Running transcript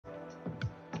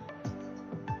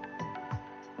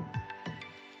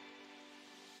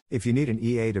If you need an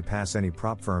EA to pass any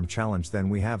prop firm challenge, then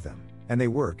we have them, and they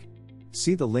work.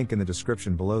 See the link in the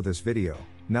description below this video.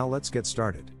 Now let's get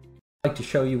started. I'd like to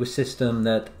show you a system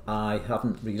that I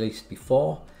haven't released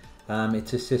before.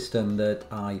 It's a system that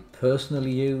I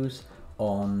personally use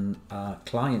on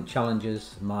client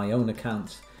challenges, my own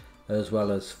accounts, as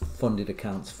well as funded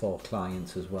accounts for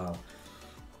clients as well.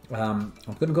 I'm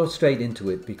going to go straight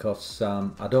into it because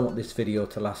I don't want this video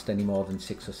to last any more than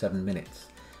 6 or 7 minutes,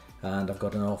 and I've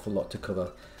got an awful lot to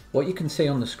cover. What you can see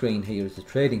on the screen here is the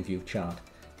trading view chart,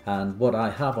 and what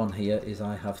I have on here is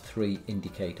I have 3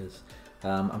 indicators.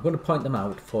 I'm going to point them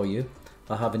out for you.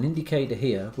 I have an indicator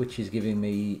here which is giving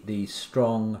me the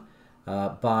strong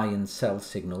buy and sell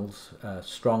signals,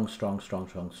 strong,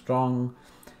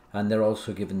 and they're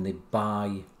also giving the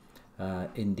buy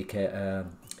indicators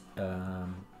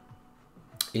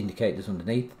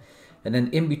underneath, and then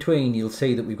in between you'll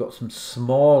see that we've got some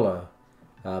smaller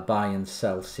buy and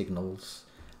sell signals,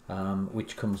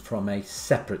 which comes from a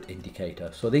separate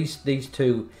indicator. So these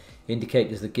 2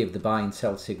 indicators that give the buy and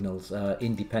sell signals are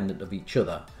independent of each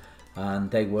other,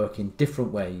 and they work in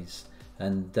different ways,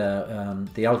 and the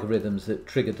algorithms that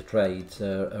trigger the trades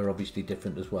are obviously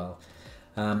different as well.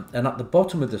 And at the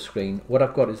bottom of the screen, what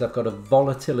I've got is I've got a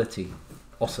volatility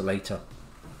oscillator.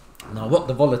 Now what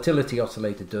the volatility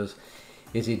oscillator does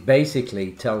is it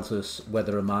basically tells us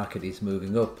whether a market is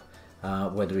moving up,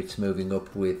 whether it's moving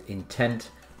up with intent,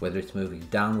 whether it's moving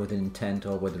down with intent,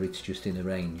 or whether it's just in a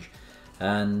range.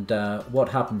 And what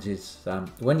happens is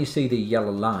when you see the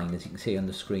yellow line, as you can see on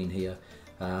the screen here,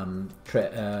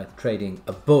 trading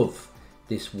above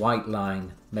this white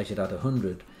line measured at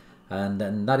 100, and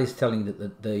then that is telling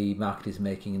that the market is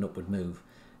making an upward move.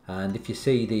 And if you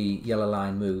see the yellow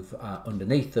line move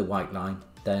underneath the white line,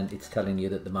 then it's telling you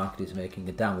that the market is making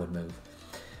a downward move.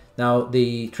 Now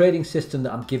the trading system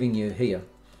that I'm giving you here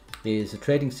is a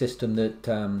trading system that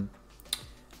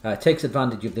takes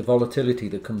advantage of the volatility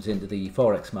that comes into the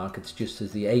Forex markets just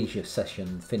as the Asia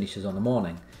session finishes on the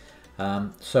morning.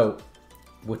 So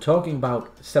we're talking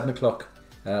about 7 o'clock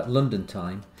London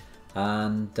time,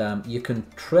 and you can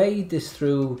trade this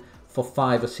through for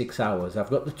 5 or 6 hours. I've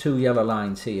got the 2 yellow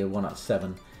lines here, one at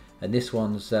 7 and this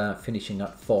one's finishing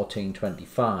at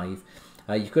 14.25.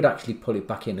 You could actually pull it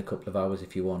back in a couple of hours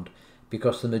if you want,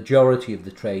 because the majority of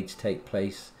the trades take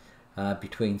place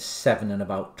between 7 and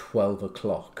about 12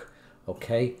 o'clock.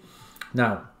 Okay,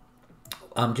 now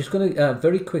I'm just going to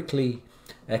very quickly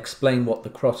explain what the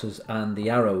crosses and the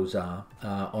arrows are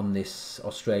on this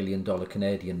Australian dollar,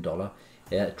 Canadian dollar.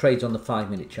 It trades on the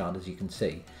 5-minute chart, as you can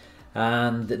see.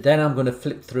 And then I'm going to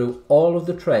flip through all of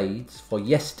the trades for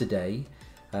yesterday,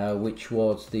 which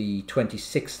was the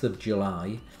 26th of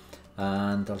July,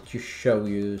 and I'll just show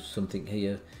you something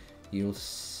here. You'll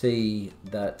see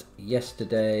that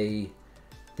yesterday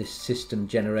this system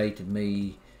generated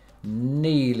me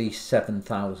nearly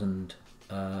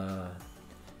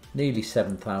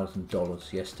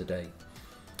 $7,000 yesterday.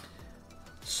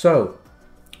 So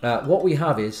what we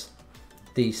have is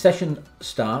the session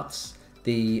starts,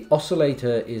 the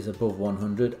oscillator is above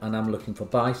 100, and I'm looking for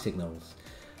buy signals.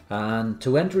 And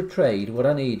to enter a trade, what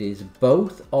I need is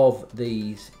both of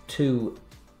these 2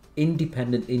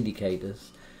 independent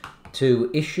indicators to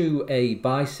issue a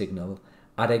buy signal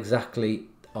at exactly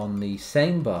on the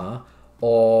same bar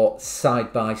or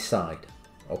side by side.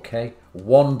 Okay,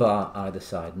 1 bar either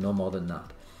side, no more than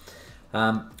that.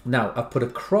 Now I've put a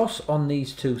cross on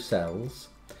these 2 cells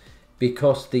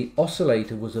because the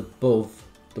oscillator was above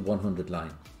the 100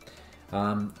 line.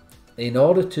 In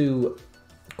order to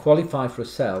qualify for a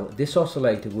sell, this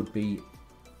oscillator would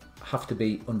have to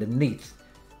be underneath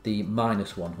the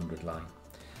minus 100 line.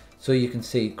 So you can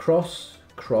see cross,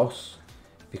 cross,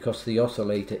 because the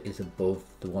oscillator is above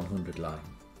the 100 line.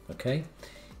 Okay,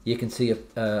 you can see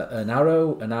an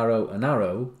arrow, an arrow, an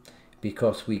arrow,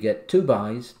 because we get 2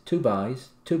 buys, 2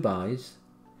 buys, 2 buys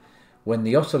when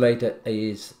the oscillator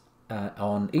is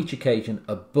on each occasion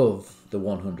above the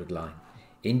 100 line,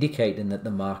 indicating that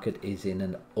the market is in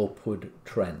an upward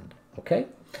trend. Okay,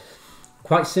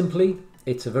 quite simply,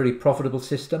 it's a very profitable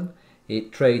system.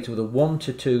 It trades with a 1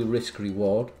 to 2 risk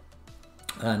reward,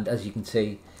 and as you can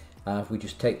see, if we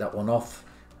just take that one off,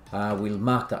 we'll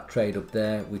mark that trade up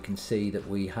there. We can see that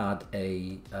we had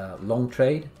a long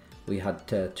trade. We had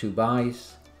 2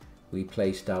 buys. We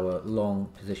placed our long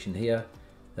position here,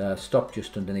 stopped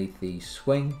just underneath the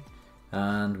swing,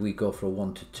 and we go for a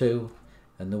 1 to 2,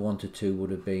 and the 1 to 2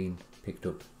 would have been picked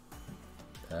up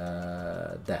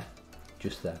there,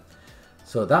 just there.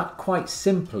 So that quite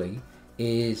simply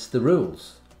is the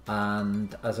rules.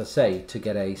 And as I say, to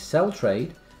get a sell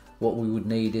trade, what we would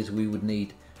need is we would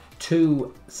need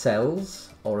two cells,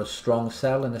 or a strong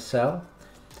sell and a sell,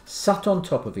 sat on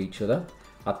top of each other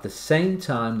at the same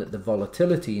time that the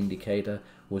volatility indicator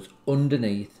was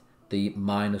underneath the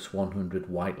 -100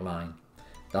 white line.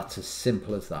 That's as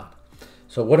simple as that.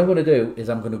 So what I'm going to do is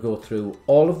I'm going to go through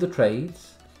all of the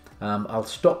trades. I'll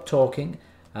stop talking.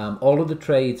 All of the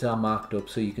trades are marked up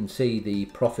so you can see the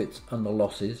profits and the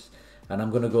losses, and I'm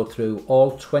going to go through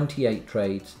all 28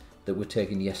 trades that were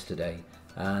taken yesterday,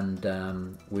 and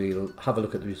we'll have a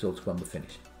look at the results when we're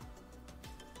finished.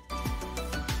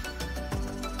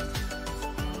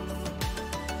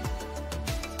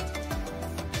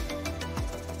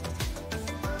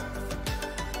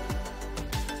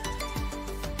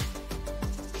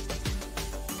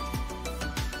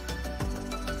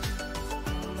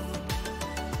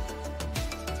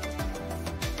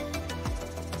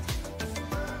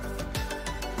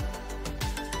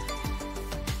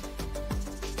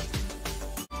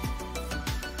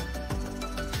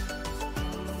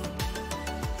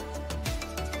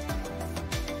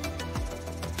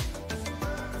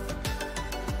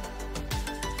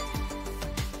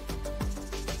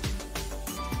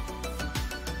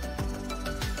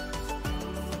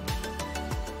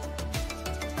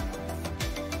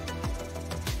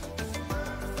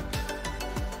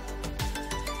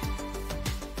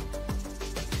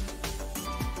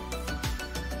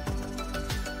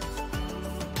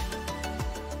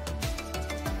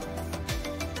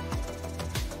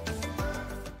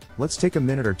 Let's take a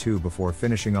minute or two before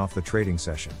finishing off the trading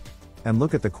session and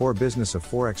look at the core business of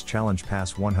Forex Challenge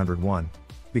Pass 101,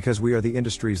 because we are the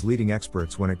industry's leading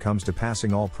experts when it comes to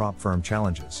passing all prop firm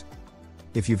challenges.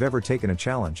 If you've ever taken a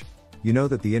challenge, you know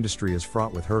that the industry is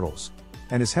fraught with hurdles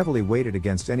and is heavily weighted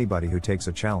against anybody who takes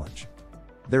a challenge.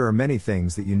 There are many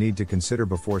things that you need to consider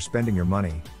before spending your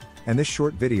money, and this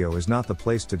short video is not the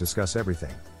place to discuss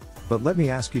everything. But let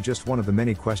me ask you just one of the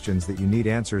many questions that you need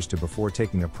answers to before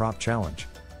taking a prop challenge.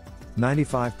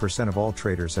 95% of all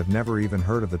traders have never even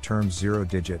heard of the terms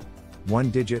 0-digit,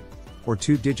 1-digit, or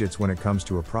 2 digits when it comes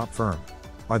to a prop firm.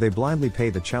 Are they blindly pay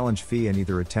the challenge fee and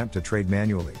either attempt to trade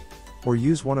manually, or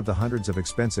use one of the hundreds of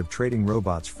expensive trading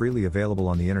robots freely available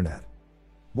on the internet?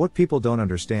 What people don't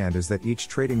understand is that each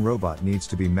trading robot needs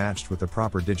to be matched with the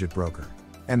proper digit broker.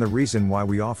 And the reason why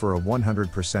we offer a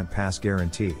 100% pass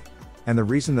guarantee, and the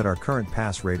reason that our current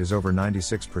pass rate is over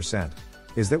 96%,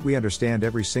 is that we understand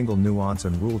every single nuance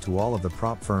and rule to all of the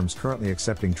prop firms currently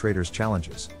accepting traders'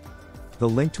 challenges. The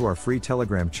link to our free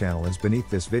Telegram channel is beneath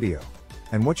this video,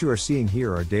 and what you are seeing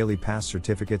here are daily pass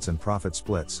certificates and profit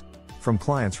splits from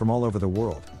clients from all over the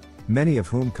world, many of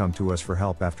whom come to us for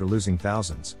help after losing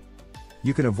thousands.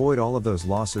 You can avoid all of those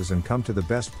losses and come to the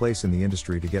best place in the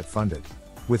industry to get funded,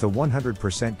 with a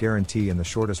 100% guarantee in the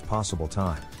shortest possible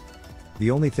time. The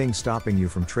only thing stopping you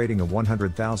from trading a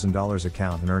 $100,000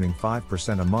 account and earning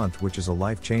 5% a month, which is a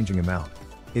life-changing amount,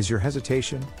 is your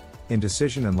hesitation,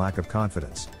 indecision and lack of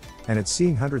confidence. And it's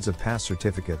seeing hundreds of pass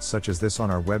certificates such as this on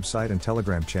our website and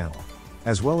Telegram channel,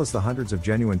 as well as the hundreds of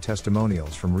genuine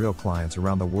testimonials from real clients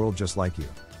around the world just like you.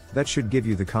 That should give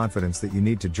you the confidence that you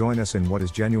need to join us in what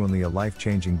is genuinely a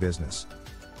life-changing business.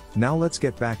 Now let's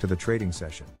get back to the trading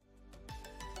session.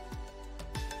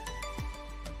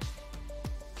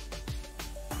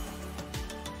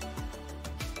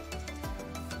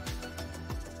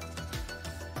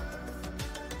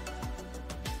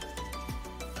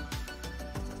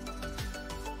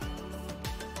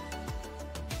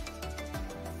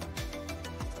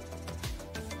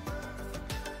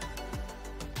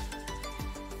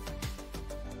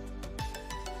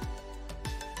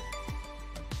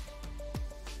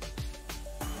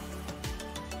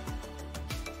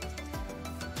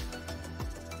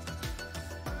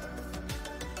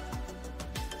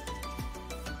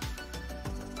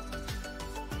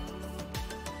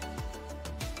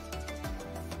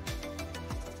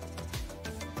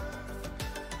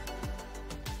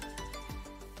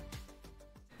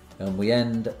 And we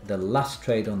end the last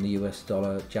trade on the US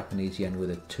dollar Japanese yen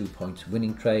with a 2 points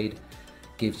winning trade.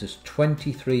 Gives us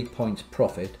 23 points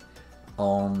profit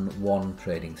on one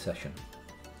trading session.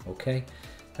 Okay,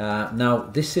 now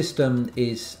this system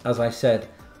is, as I said,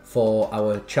 for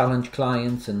our challenge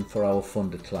clients and for our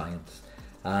funded clients.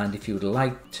 And if you would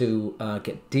like to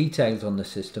get details on the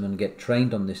system and get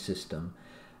trained on this system,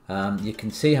 you can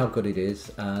see how good it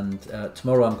is. And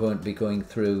tomorrow I'm going to be going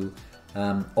through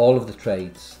all of the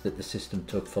trades that the system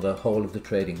took for the whole of the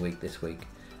trading week this week,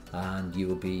 and you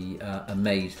will be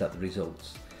amazed at the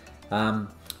results. I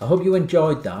hope you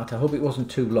enjoyed that. I hope it wasn't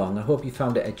too long. I hope you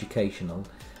found it educational,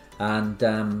 and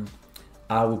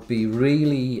I would be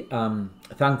really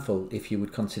thankful if you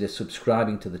would consider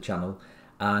subscribing to the channel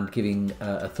and giving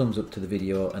a thumbs up to the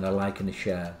video and a like and a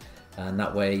share, and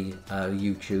that way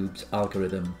YouTube's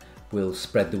algorithm will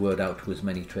spread the word out to as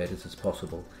many traders as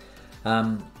possible.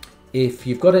 If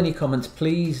you've got any comments,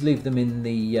 please leave them in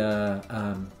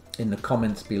the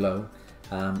comments below.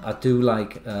 I do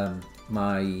like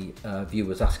my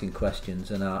viewers asking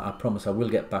questions, and I promise I will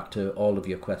get back to all of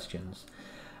your questions.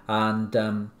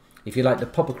 And if you'd like to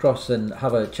pop across and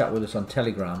have a chat with us on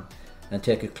Telegram and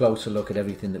take a closer look at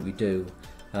everything that we do,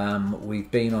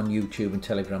 we've been on YouTube and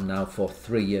Telegram now for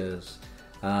 3 years,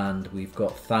 and we've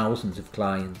got thousands of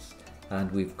clients,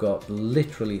 and we've got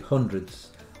literally hundreds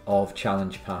of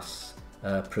challenge pass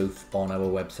proof on our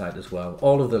website as well.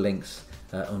 All of the links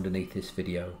underneath this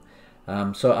video.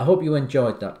 So I hope you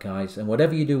enjoyed that, guys, and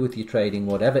whatever you do with your trading,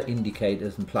 whatever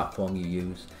indicators and platform you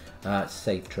use,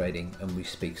 safe trading, and we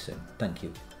speak soon. Thank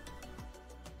you.